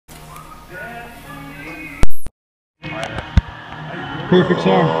Perfect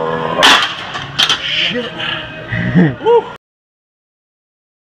song. Shit. Woo.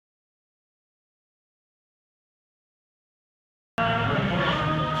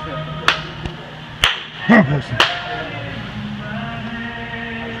 Poston.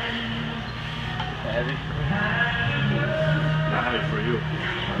 Heavy? Not heavy for you.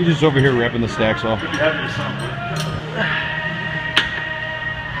 He's just over here repping the stacks off. Could be heavy or something.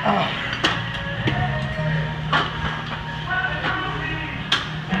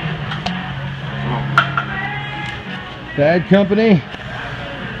 Bad company.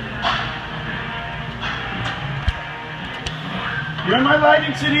 You're in my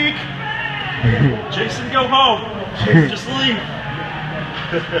lighting, Sadik. Jason, go home. Jason, just leave.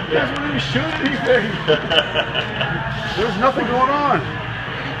 That's when he was shooting anything. There was nothing going on.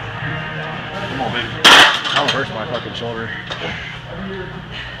 Come on, baby. That one hurts my fucking shoulder.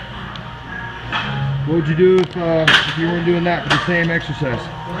 What would you do if you weren't doing that for the same exercise?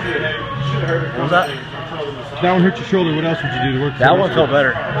 What was that? That one hurt your shoulder. What else would you do to work? That one felt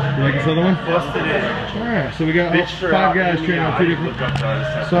better. You like this other one? Busted in. Alright, so we got 5 guys training on 2 different.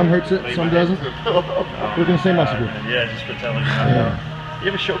 Some hurts it, some doesn't. We're in the same muscle group. Yeah, just for telling you. Yeah. You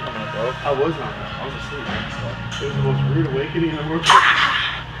have a show coming up, bro. I was on that. I was asleep. It was the most rude awakening in the world.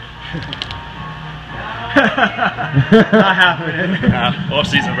 Not happening. Nah, off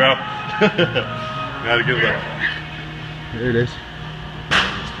season, bro. Not a good look. There it is.